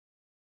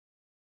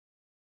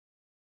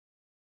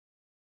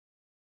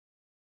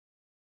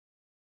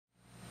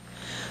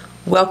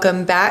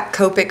Welcome back,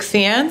 Copic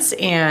fans,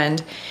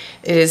 and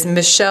it is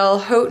Michelle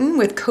Houghton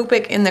with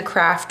Copic in the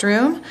Craft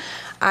Room.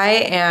 I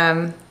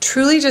am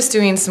truly just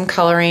doing some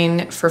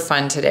coloring for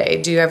fun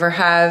today. Do you ever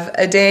have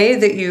a day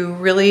that you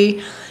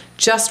really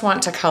just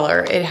want to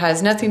color? It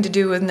has nothing to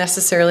do with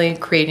necessarily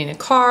creating a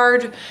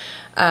card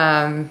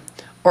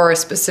or a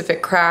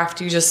specific craft.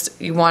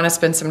 You want to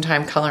spend some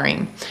time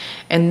coloring,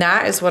 and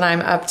that is what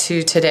I'm up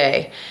to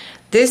today.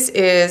 This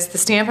is, the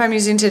stamp I'm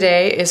using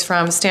today is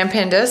from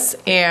Stampendous,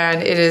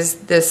 and it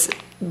is this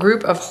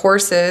group of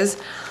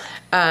horses.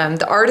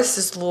 The artist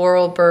is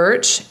Laurel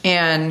Birch,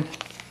 and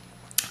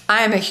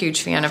I am a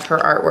huge fan of her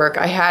artwork.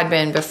 I had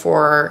been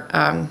before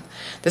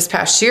this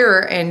past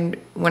year, and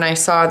when I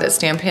saw that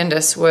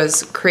Stampendous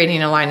was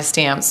creating a line of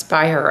stamps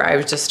by her, I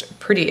was just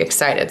pretty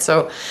excited.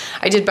 So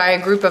I did buy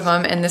a group of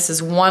them, and this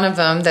is one of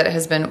them that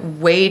has been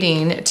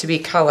waiting to be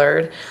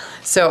colored.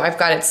 So I've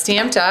got it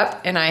stamped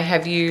up, and I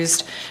have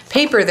used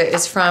paper that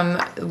is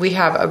from, we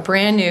have a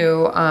brand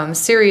new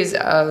series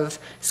of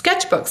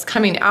sketchbooks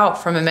coming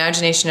out from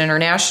Imagination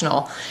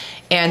International.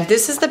 And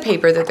this is the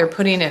paper that they're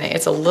putting in it.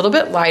 It's a little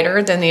bit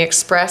lighter than the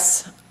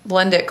Express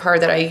Blend-It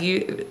card that I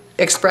use,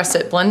 Express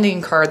It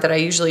blending card that I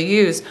usually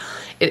use.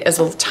 It is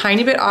a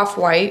tiny bit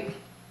off-white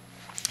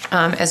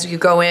as you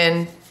go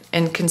in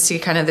and can see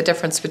kind of the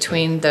difference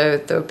between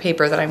the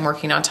paper that I'm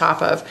working on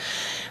top of.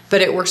 But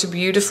it works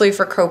beautifully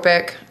for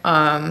Copic,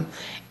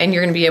 and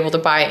you're gonna be able to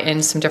buy it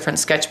in some different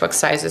sketchbook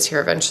sizes here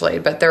eventually.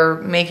 But they're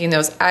making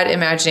those at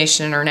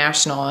Imagination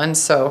International, and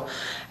so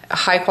a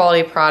high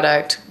quality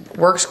product,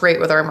 works great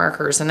with our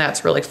markers, and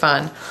that's really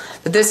fun.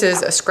 But this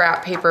is a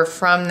scrap paper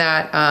from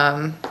that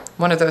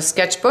one of those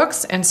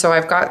sketchbooks, and so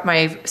I've got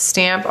my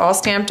stamp all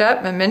stamped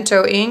up,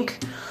 Memento ink,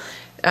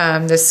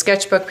 this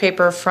sketchbook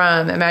paper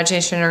from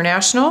Imagination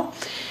International.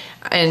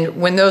 And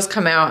when those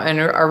come out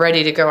and are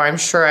ready to go, I'm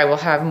sure I will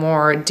have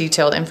more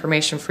detailed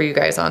information for you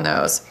guys on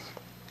those.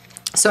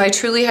 So I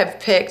truly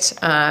have picked,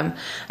 I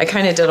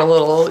kind of did a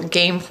little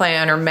game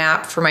plan or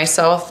map for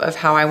myself of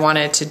how I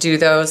wanted to do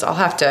those. I'll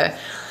have to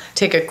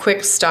take a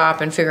quick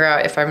stop and figure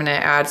out if I'm going to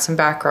add some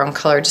background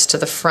color just to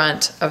the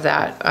front of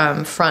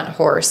that front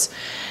horse.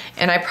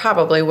 And I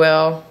probably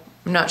will.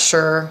 I'm not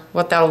sure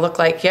what that'll look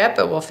like yet,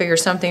 but we'll figure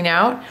something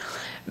out.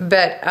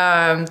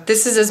 But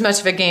this is as much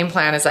of a game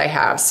plan as I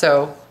have.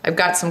 So I've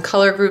got some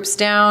color groups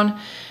down.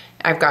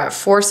 I've got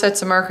 4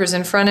 sets of markers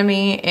in front of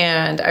me,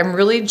 and I'm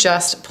really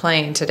just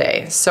playing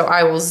today. So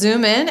I will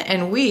zoom in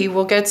and we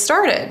will get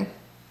started.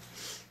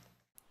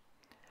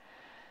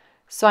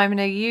 So I'm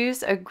going to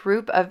use a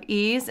group of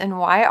E's and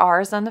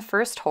YR's on the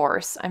first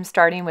horse. I'm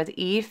starting with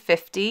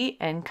E50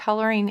 and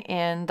coloring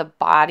in the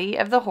body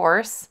of the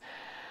horse.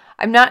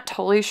 I'm not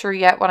totally sure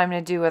yet what I'm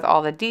going to do with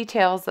all the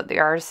details that the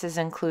artist has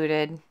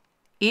included.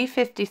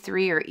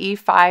 E53 or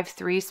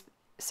E53,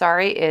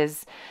 sorry,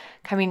 is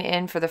coming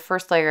in for the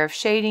first layer of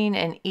shading,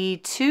 and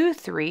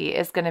E23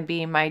 is going to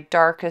be my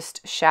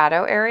darkest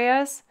shadow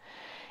areas.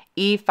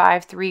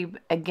 E53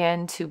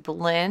 again to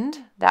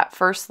blend that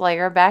first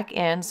layer back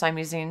in, so I'm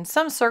using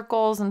some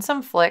circles and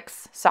some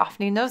flicks,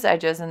 softening those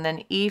edges, and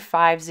then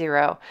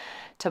E50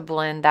 to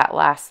blend that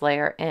last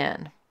layer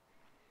in.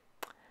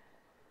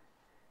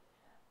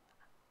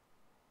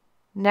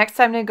 Next,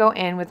 I'm going to go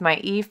in with my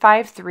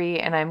E53,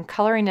 and I'm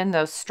coloring in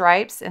those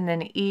stripes, and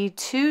then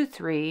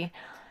E23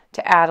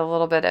 to add a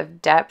little bit of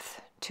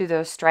depth to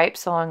those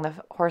stripes along the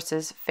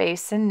horse's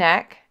face and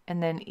neck,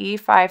 and then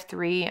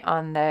E53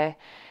 on the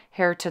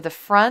hair to the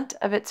front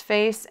of its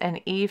face,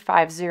 and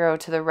E50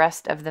 to the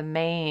rest of the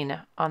mane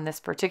on this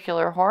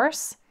particular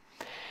horse.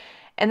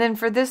 And then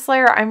for this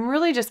layer, I'm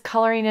really just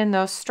coloring in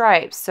those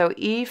stripes. So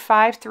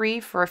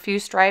E53 for a few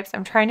stripes.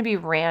 I'm trying to be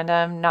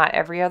random, not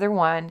every other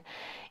one.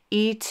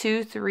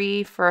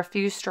 E23 for a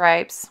few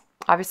stripes.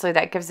 Obviously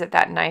that gives it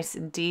that nice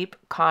deep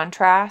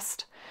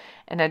contrast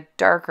and a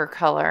darker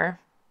color.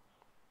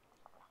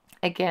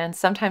 Again,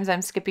 sometimes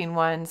I'm skipping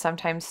one,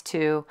 sometimes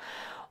two.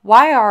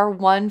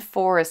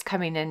 YR14 is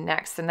coming in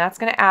next, and that's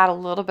going to add a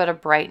little bit of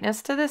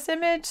brightness to this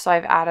image, so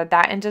I've added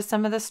that into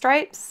some of the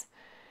stripes.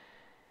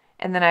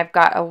 And then I've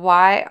got a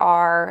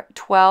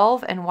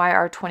YR12 and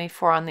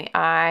YR24 on the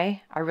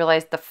eye. I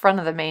realized the front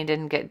of the mane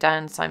didn't get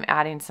done, so I'm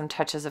adding some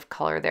touches of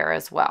color there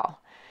as well.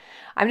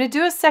 I'm going to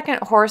do a second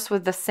horse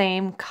with the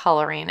same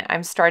coloring.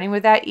 I'm starting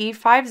with that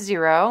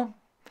E50,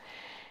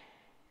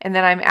 and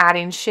then I'm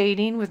adding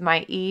shading with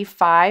my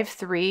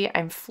E53.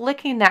 I'm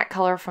flicking that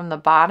color from the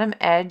bottom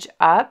edge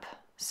up,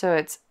 so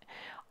it's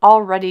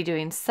already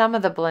doing some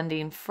of the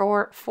blending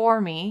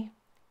for me.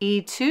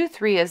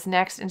 E23 is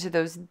next into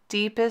those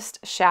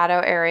deepest shadow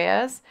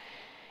areas.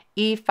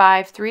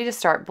 E53 to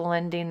start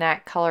blending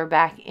that color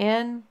back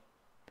in.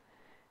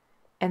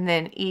 And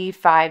then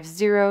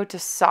E50 to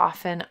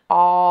soften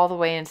all the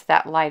way into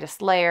that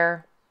lightest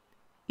layer.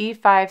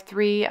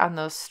 E53 on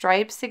those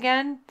stripes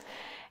again,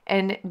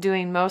 and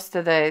doing most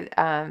of the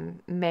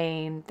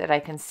mane that I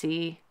can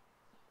see.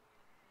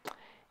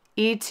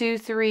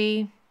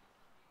 E23.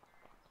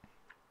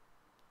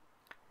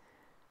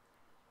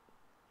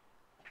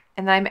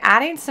 And then I'm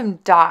adding some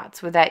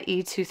dots with that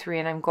E23,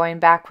 and I'm going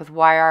back with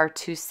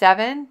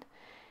YR27,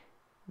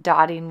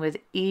 dotting with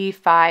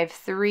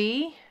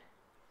E53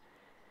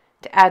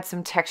 to add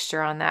some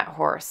texture on that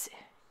horse.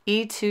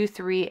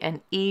 E23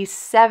 and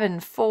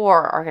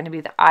E74 are going to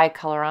be the eye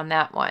color on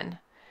that one.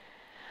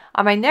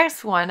 On my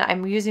next one,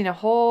 I'm using a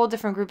whole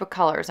different group of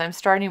colors. I'm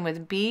starting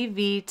with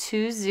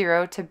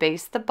BV20 to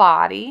base the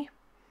body.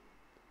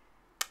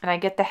 And I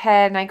get the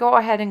head, and I go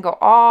ahead and go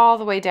all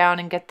the way down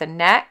and get the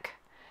neck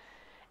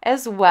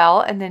as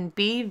well. And then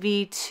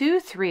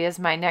BV23 is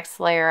my next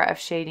layer of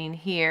shading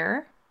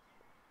here.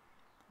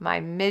 My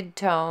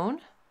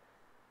mid-tone.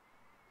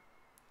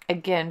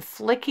 Again,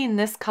 flicking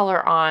this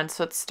color on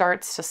so it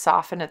starts to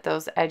soften at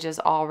those edges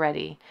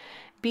already.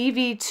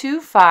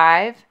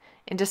 BV25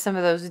 into some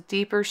of those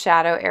deeper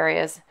shadow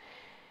areas.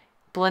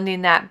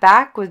 Blending that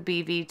back with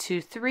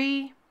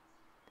BV23,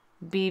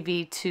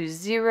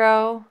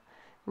 BV20,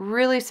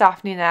 really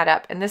softening that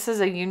up. And this is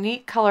a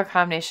unique color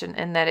combination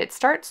in that it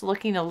starts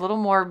looking a little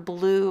more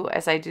blue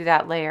as I do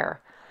that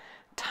layer.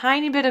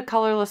 Tiny bit of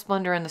colorless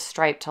blender in the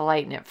stripe to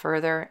lighten it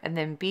further. And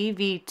then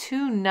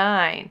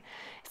BV29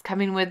 is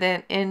coming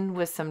in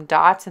with some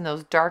dots in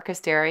those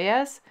darkest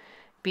areas.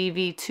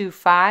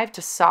 BV25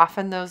 to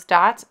soften those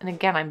dots. And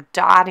again, I'm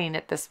dotting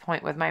at this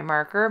point with my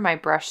marker, my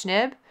brush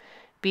nib.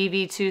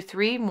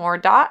 BV23, more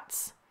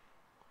dots.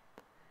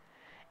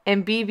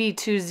 And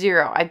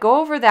BV20. I go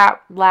over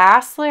that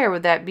last layer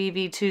with that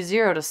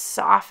BV20 to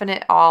soften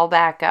it all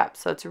back up.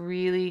 So it's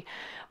really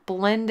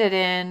blended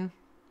in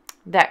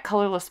that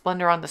colorless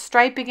blender on the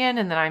stripe again.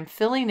 And then I'm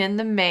filling in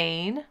the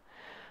mane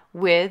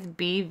with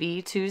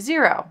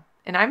BV20.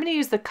 And I'm going to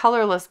use the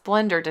colorless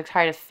blender to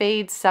try to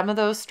fade some of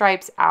those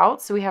stripes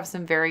out so we have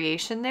some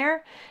variation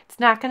there. It's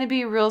not going to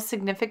be real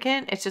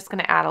significant. It's just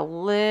going to add a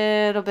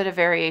little bit of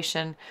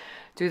variation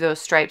through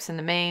those stripes in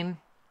the mane.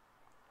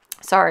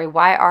 Sorry,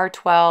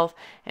 YR12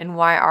 and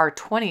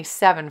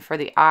YR27 for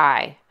the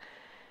eye.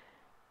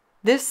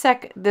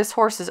 This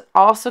horse is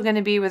also going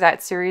to be with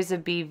that series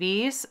of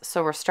BVs.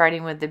 So we're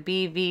starting with the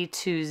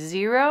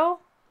BV20.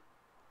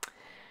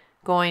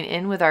 Going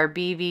in with our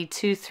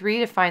BV23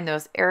 to find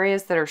those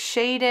areas that are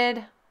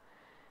shaded,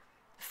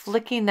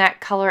 flicking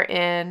that color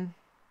in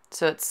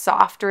so it's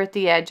softer at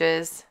the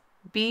edges.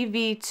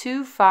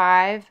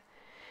 BV25,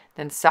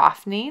 then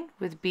softening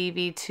with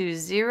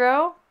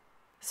BV20.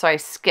 So I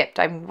skipped.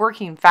 I'm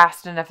working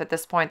fast enough at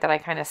this point that I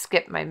kind of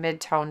skipped my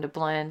mid-tone to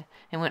blend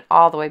and went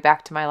all the way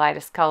back to my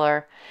lightest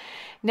color.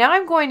 Now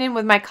I'm going in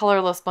with my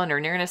colorless blender,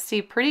 and you're going to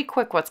see pretty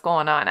quick what's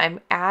going on. I'm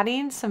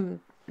adding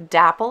some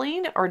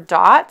dappling or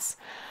dots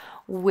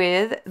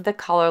with the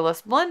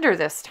colorless blender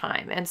this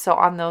time. And so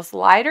on those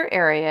lighter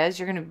areas,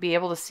 you're going to be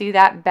able to see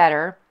that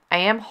better. I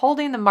am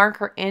holding the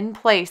marker in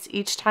place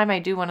each time I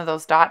do one of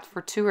those dots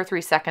for 2 or 3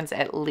 seconds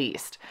at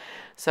least.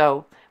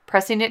 So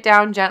pressing it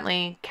down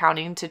gently,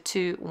 counting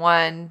to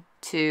 1,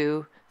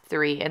 2,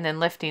 3, and then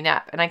lifting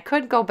up. And I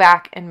could go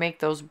back and make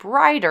those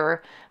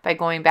brighter by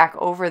going back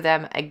over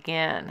them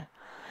again.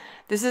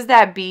 This is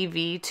that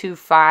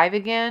BV25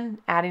 again,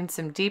 adding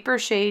some deeper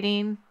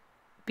shading.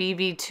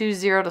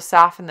 BV20 to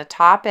soften the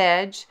top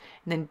edge,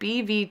 and then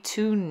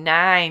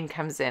BV29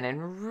 comes in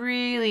and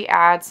really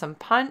adds some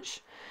punch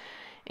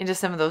into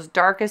some of those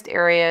darkest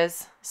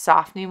areas,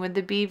 softening with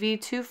the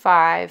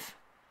BV25,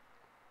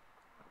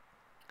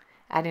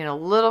 adding a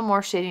little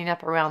more shading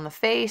up around the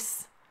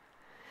face,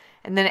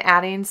 and then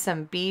adding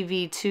some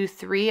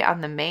BV23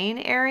 on the mane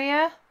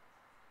area,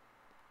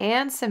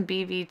 and some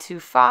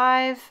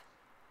BV25,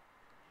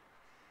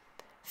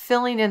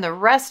 filling in the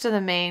rest of the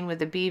mane with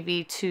the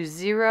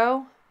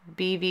BV20,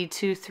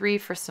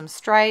 BV23 for some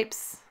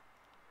stripes,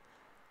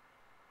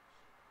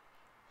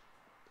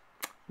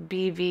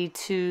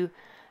 BV29,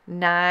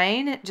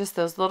 just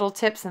those little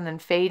tips, and then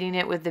fading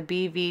it with the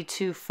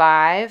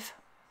BV25.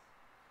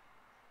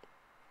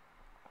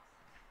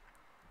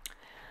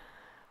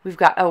 We've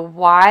got a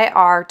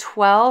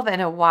YR12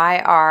 and a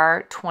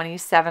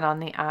YR27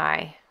 on the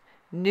eye.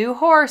 New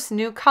horse,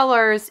 new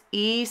colors,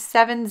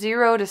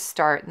 E70 to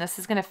start. And this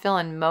is going to fill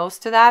in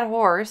most of that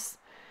horse.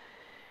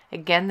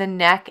 Again, the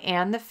neck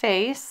and the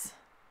face.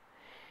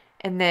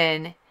 And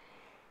then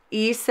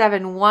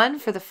E71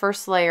 for the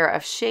first layer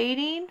of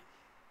shading.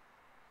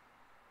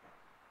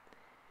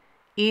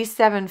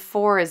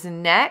 E74 is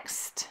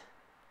next.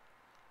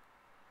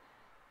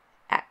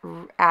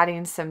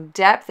 Adding some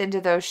depth into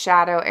those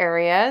shadow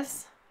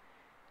areas.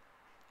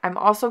 I'm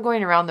also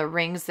going around the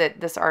rings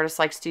that this artist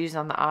likes to use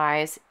on the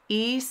eyes.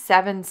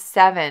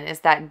 E77 is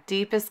that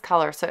deepest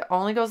color, so it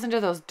only goes into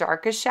those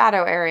darkest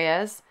shadow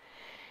areas.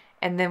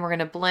 And then we're going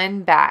to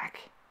blend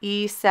back.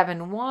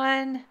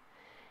 E71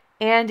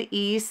 and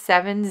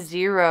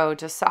E70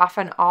 to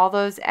soften all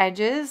those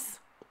edges.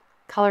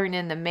 Coloring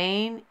in the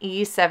mane,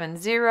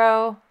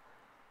 E70.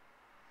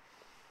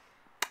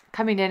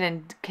 Coming in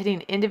and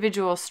getting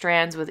individual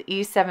strands with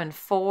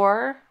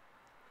E74.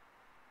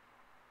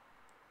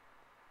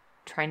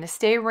 Trying to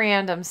stay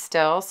random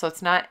still, so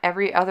it's not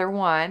every other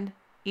one.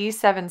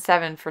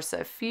 E77 for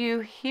a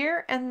few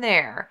here and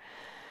there.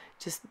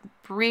 Just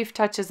brief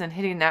touches and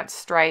hitting that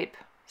stripe,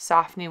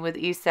 softening with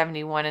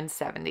E71 and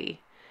 70.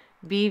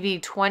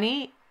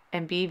 BV20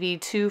 and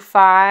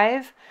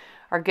BV25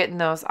 are getting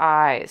those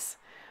eyes.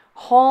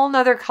 Whole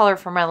nother color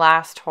for my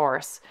last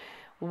horse.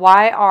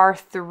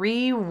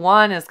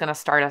 YR31 is going to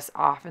start us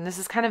off. And this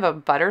is kind of a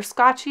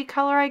butterscotchy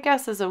color, I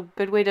guess, is a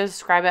good way to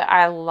describe it.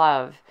 I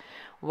love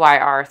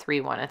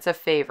YR31. It's a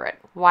favorite.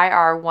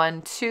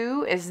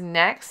 YR12 is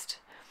next.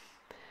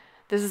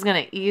 This is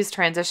going to ease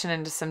transition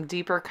into some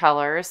deeper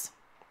colors.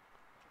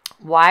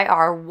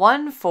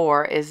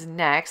 YR14 is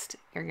next.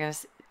 You're going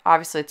to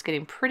obviously it's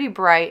getting pretty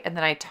bright, and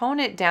then I tone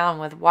it down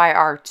with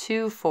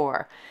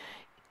YR24.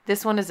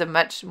 This one is a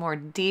much more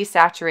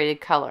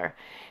desaturated color.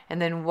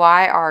 And then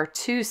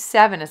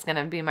YR27 is going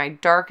to be my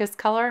darkest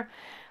color.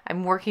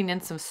 I'm working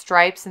in some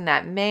stripes in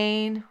that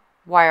mane.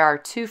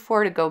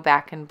 YR24 to go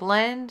back and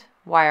blend.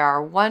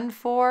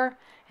 YR14,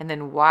 and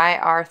then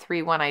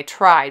YR31 I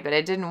tried, but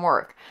it didn't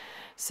work.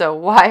 So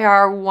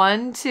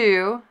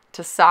YR12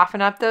 to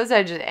soften up those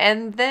edges,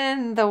 and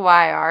then the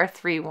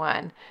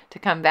YR31 to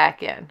come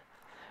back in.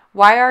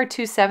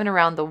 YR27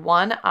 around the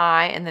one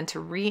eye, and then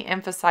to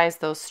re-emphasize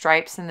those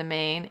stripes in the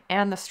mane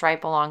and the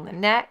stripe along the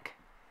neck.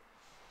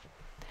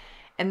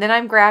 And then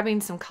I'm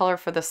grabbing some color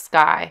for the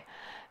sky.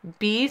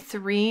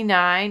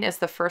 B39 is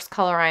the first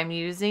color I'm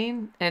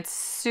using, and it's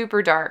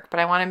super dark, but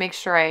I want to make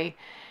sure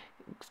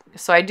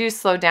so I do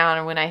slow down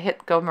and when I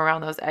go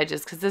around those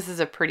edges, because this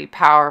is a pretty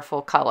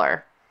powerful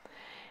color.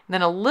 And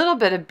then a little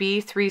bit of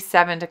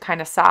B37 to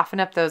kind of soften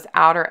up those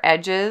outer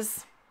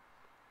edges.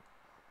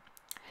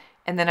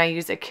 And then I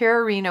use a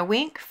Carolina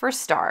Wink for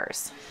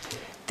stars.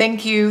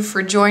 Thank you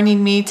for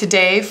joining me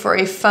today for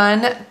a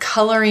fun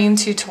coloring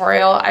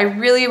tutorial. I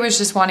really was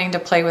just wanting to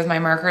play with my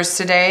markers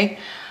today.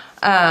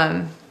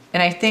 And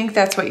I think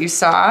that's what you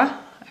saw.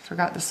 I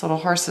forgot this little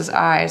horse's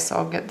eyes, so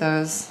I'll get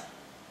those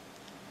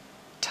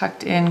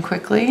tucked in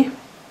quickly.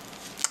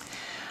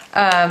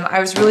 I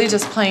was really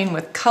just playing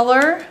with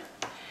color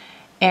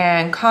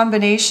and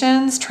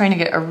combinations, trying to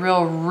get a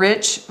real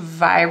rich,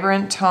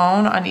 vibrant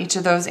tone on each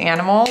of those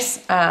animals.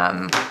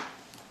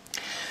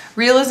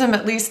 Realism,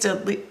 at least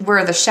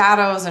where the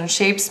shadows and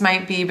shapes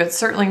might be, but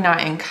certainly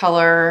not in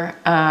color.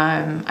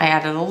 I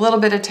added a little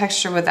bit of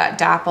texture with that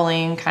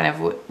dappling, kind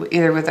of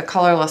either with the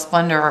colorless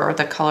blender or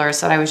the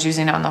colors that I was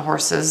using on the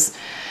horses.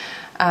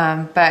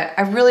 But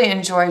I really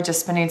enjoyed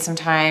just spending some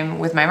time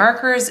with my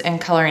markers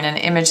and coloring an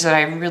image that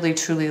I really,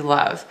 truly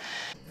love.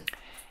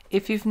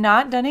 If you've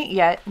not done it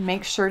yet,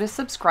 make sure to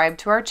subscribe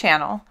to our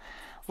channel.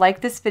 Like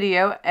this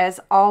video.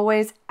 As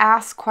always,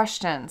 ask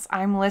questions.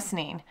 I'm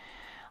listening.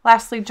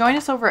 Lastly, join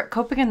us over at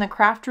Copic in the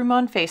Craft Room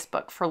on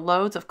Facebook for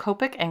loads of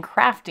Copic and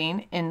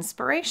crafting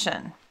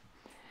inspiration.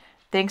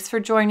 Thanks for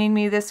joining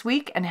me this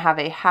week, and have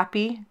a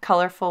happy,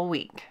 colorful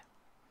week.